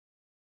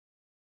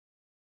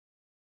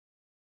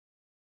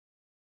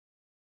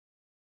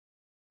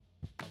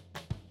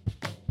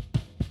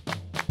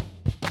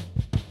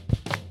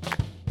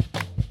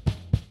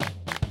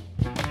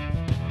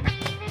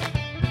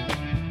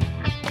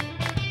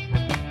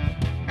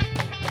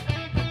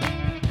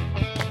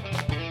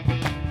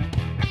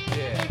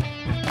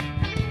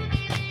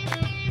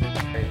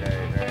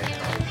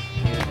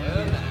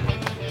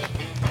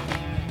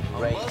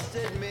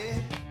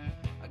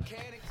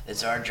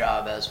it's our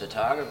job as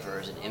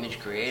photographers and image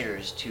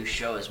creators to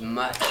show as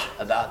much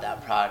about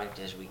that product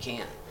as we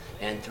can.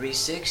 And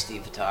 360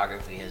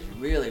 photography has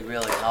really,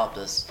 really helped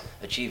us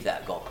achieve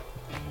that goal.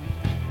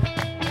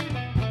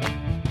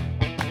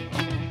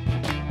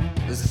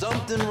 There's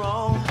something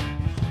wrong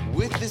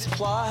with this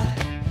plot.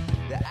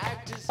 The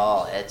actors...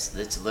 Oh,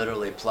 it's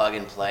literally plug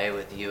and play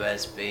with the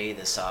USB.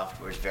 The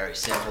software is very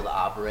simple to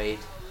operate.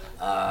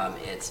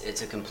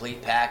 It's a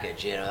complete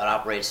package. You know, it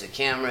operates the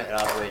camera, it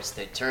operates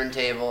the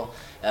turntable,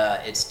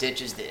 it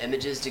stitches the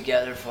images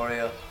together for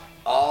you,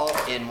 all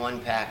in one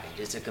package.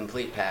 It's a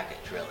complete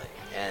package, really,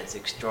 and it's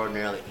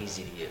extraordinarily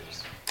easy to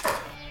use.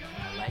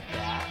 I like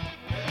that.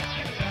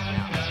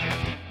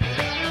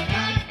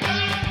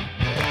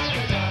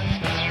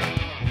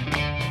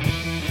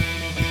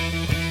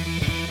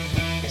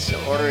 So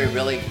Ortery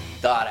really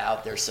thought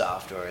out their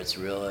software. It's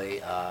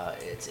really,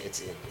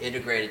 it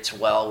integrates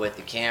well with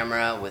the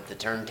camera, with the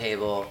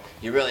turntable.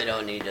 You really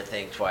don't need to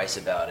think twice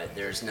about it.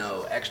 There's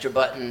no extra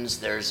buttons,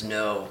 there's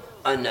no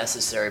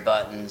unnecessary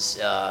buttons,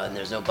 and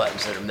there's no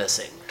buttons that are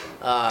missing.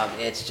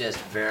 It's just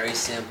very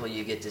simple.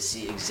 You get to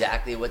see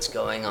exactly what's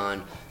going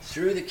on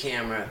through the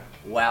camera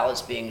while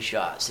it's being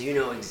shot. So you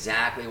know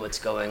exactly what's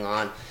going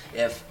on.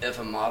 If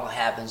a model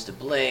happens to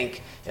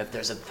blink, if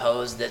there's a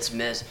pose that's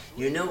missed,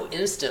 you know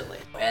instantly.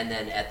 And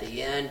then at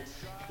the end,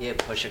 you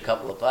push a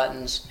couple of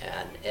buttons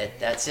and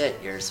that's it.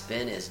 Your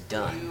spin is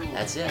done.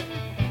 That's it.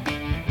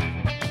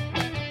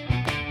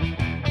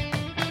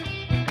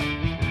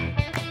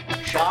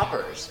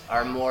 Shoppers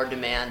are more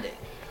demanding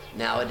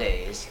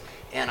nowadays,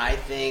 and I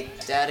think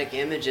static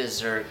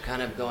images are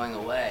kind of going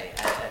away.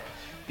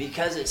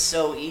 Because it's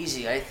so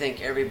easy, I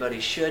think everybody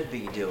should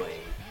be doing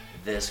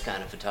this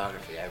kind of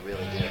photography. I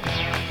really do.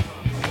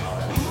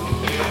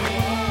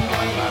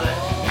 I love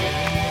it.